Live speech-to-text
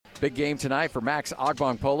Big game tonight for Max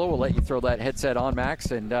Agbonkpolo. We'll let you throw that headset on,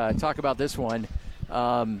 Max, and talk about this one.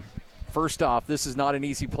 First off, this is not an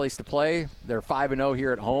easy place to play. They're 5-0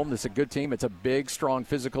 here at home. This is a good team. It's a big, strong,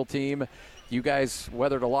 physical team. You guys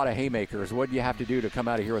weathered a lot of haymakers. What do you have to do to come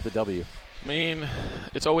out of here with a W? I mean,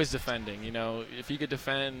 it's always defending. If you could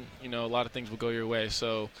defend, a lot of things will go your way.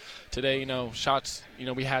 So today, shots,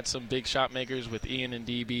 we had some big shot makers with Ian and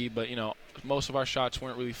DB, but, most of our shots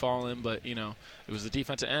weren't really falling, but, it was the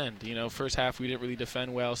defensive end. First half we didn't really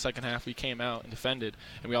defend well. Second half we came out and defended,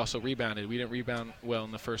 and we also rebounded. We didn't rebound well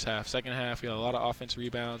in the first half. Second half, we had a lot of offensive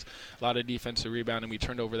rebounds, a lot of defensive rebound, and we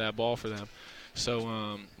turned over that ball for them.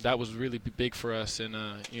 So that was really big for us, and,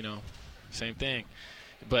 same thing.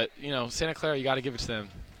 But, Santa Clara, you got to give it to them.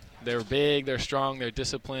 They're big, they're strong, they're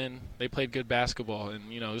disciplined. They played good basketball.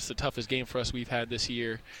 And, this is the toughest game for us we've had this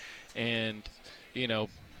year. And,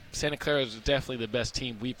 Santa Clara is definitely the best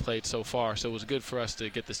team we played so far. So it was good for us to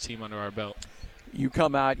get this team under our belt. You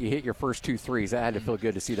come out, you hit your first 2 threes. That had to feel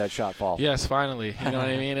good to see that shot fall. Yes, finally. You know what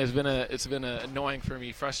I mean? It's been annoying for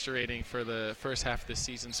me, frustrating for the first half of the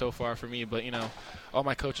season so far for me. But, all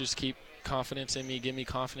my coaches keep confidence in me, give me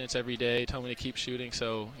confidence every day, tell me to keep shooting.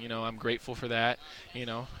 So, I'm grateful for that.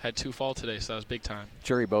 Had 2 fall today, so that was big time.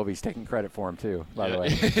 Jerry Bovey's taking credit for him too, by the way.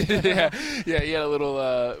 yeah, he had a little,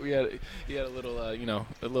 a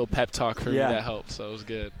little pep talk for me that helped, so it was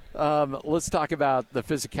good. Let's talk about the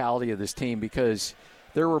physicality of this team, because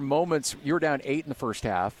there were moments you were down 8 in the first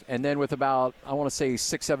half, and then with about, I want to say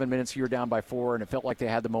 6-7 minutes, you were down by 4, and it felt like they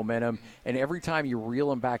had the momentum. And every time you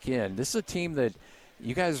reel them back in, this is a team that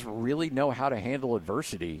you guys really know how to handle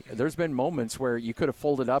adversity. There's been moments where you could have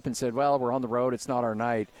folded up and said, well, we're on the road, it's not our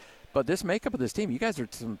night. But this makeup of this team, you guys are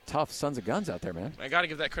some tough sons of guns out there, man. I got to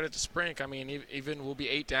give that credit to Sprink. I mean, even we'll be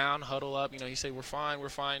 8 down, huddle up. He say, we're fine.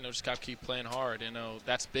 Just got to keep playing hard.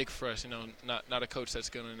 That's big for us. Not a coach that's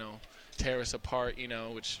going to, tear us apart,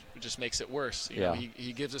 which just makes it worse.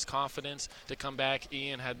 He gives us confidence to come back.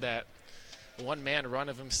 Ian had that one-man run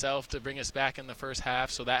of himself to bring us back in the first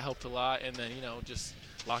half, so that helped a lot. And then, just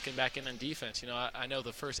locking back in on defense. I know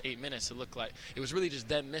the first 8 minutes it looked like it was really just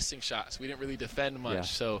them missing shots. We didn't really defend much. Yeah.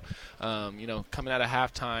 So, coming out of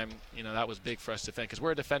halftime, that was big for us to defend, because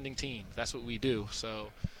we're a defending team. That's what we do. So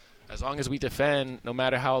as long as we defend, no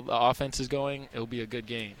matter how the offense is going, it'll be a good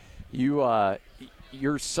game.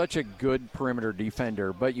 You're such a good perimeter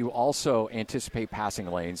defender, but you also anticipate passing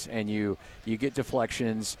lanes, and you get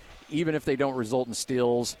deflections. Even if they don't result in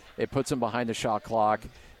steals, it puts them behind the shot clock.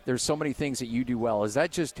 There's so many things that you do well. Is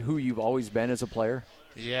that just who you've always been as a player?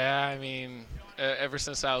 Yeah, I mean, ever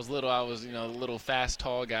since I was little, I was, a little fast,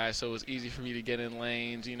 tall guy, so it was easy for me to get in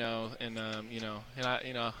lanes, and I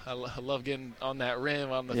love getting on that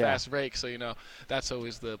rim on the fast break, so, that's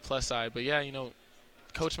always the plus side. But, yeah,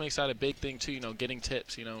 Coach makes that a big thing too, getting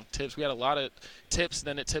tips. Tips. We had a lot of tips,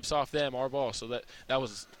 then it tips off them, our ball. So that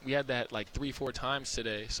was, we had that like 3-4 times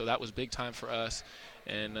today. So that was big time for us.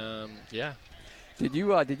 And yeah. Did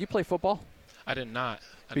you play football? I did not.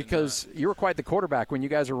 Because you were quite the quarterback when you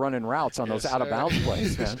guys were running routes on those out of bounds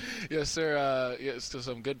plays, man. Yes, sir. Still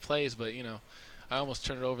some good plays, but I almost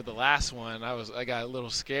turned it over the last one. I got a little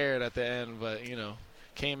scared at the end, but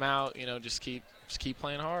came out. Just keep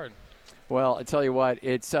playing hard. Well, I tell you what,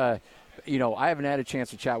 it's, I haven't had a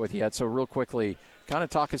chance to chat with you yet, so real quickly, kind of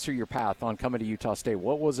talk us through your path on coming to Utah State.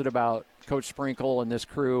 What was it about Coach Sprinkle and this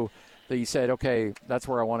crew that you said, okay, that's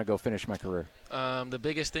where I want to go finish my career? The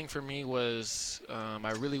biggest thing for me was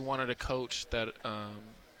I really wanted a coach that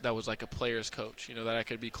was like a player's coach, that I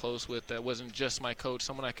could be close with, that wasn't just my coach,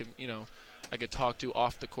 someone I could talk to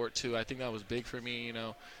off the court too. I think that was big for me,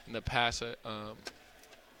 in the past.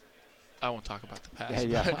 I won't talk about the past.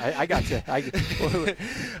 Yeah, I got you.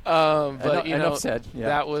 But enough said. Yeah.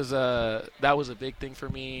 That was a big thing for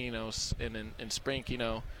me. And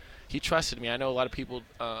Sprink, he trusted me. I know a lot of people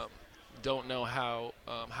don't know how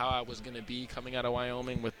I was going to be coming out of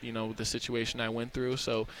Wyoming with the situation I went through.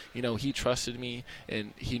 So he trusted me,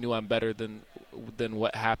 and he knew I'm better than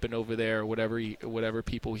what happened over there, or whatever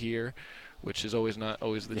people hear, which is always not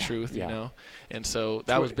always the truth, And so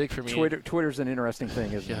that was big for me. Twitter's an interesting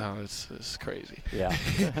thing, isn't it? Yeah, it's crazy. Yeah.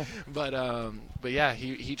 but yeah,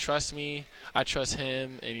 he trusts me. I trust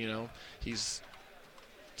him, and he's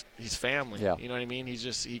family. Yeah. You know what I mean?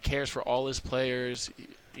 He cares for all his players.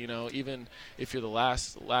 Even if you're the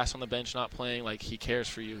last on the bench not playing, like, he cares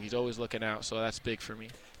for you. He's always looking out, so that's big for me.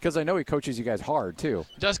 Because I know he coaches you guys hard, too.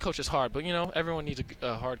 He does coach us hard, but, everyone needs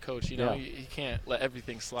a hard coach. You can't let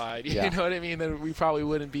everything slide. You know what I mean? Then we probably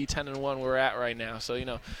wouldn't be 10-1 where we're at right now. So,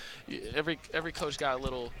 every coach got a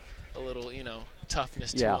little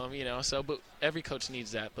toughness to him, So, but every coach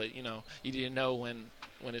needs that. But, you need to know when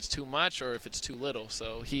when it's too much or if it's too little.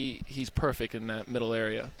 So he's perfect in that middle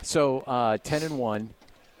area. So 10-1.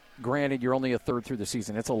 Granted, you're only a third through the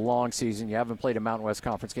season. It's a long season. You haven't played a Mountain West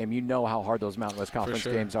Conference game. You know how hard those Mountain West Conference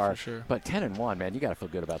games are. For sure. But 10-1, man, you got to feel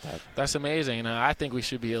good about that. That's amazing. I think we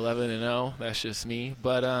should be 11-0. That's just me.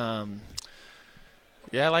 But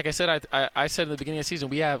yeah, like I said, I said at the beginning of the season,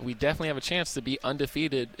 we definitely have a chance to be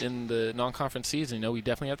undefeated in the non-conference season. You know, we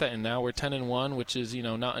definitely have that, and now we're 10-1, which is, you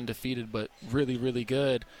know, not undefeated, but really, really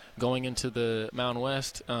good going into the Mountain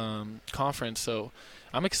West conference. So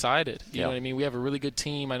I'm excited. You know what I mean? We have a really good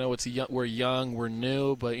team. I know we're young, we're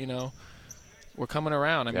new, but you know, we're coming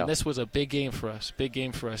around. I mean, this was a big game for us.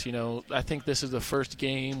 You know, I think this is the first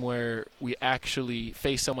game where we actually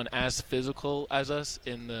face someone as physical as us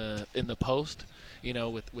in the post. You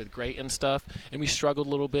know, with Great and stuff, and we struggled a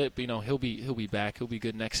little bit, but you know, he'll be back. He'll be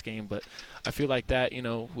good next game. But I feel like that, you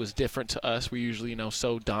know, was different to us. We're usually, you know,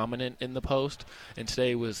 so dominant in the post, and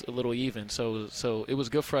today was a little even. So it was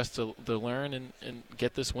good for us to learn and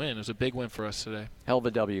get this win. It was a big win for us today. Hell of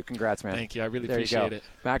a W. Congrats, man. Thank you. I really appreciate it.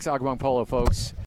 Max Agbonkpolo, folks.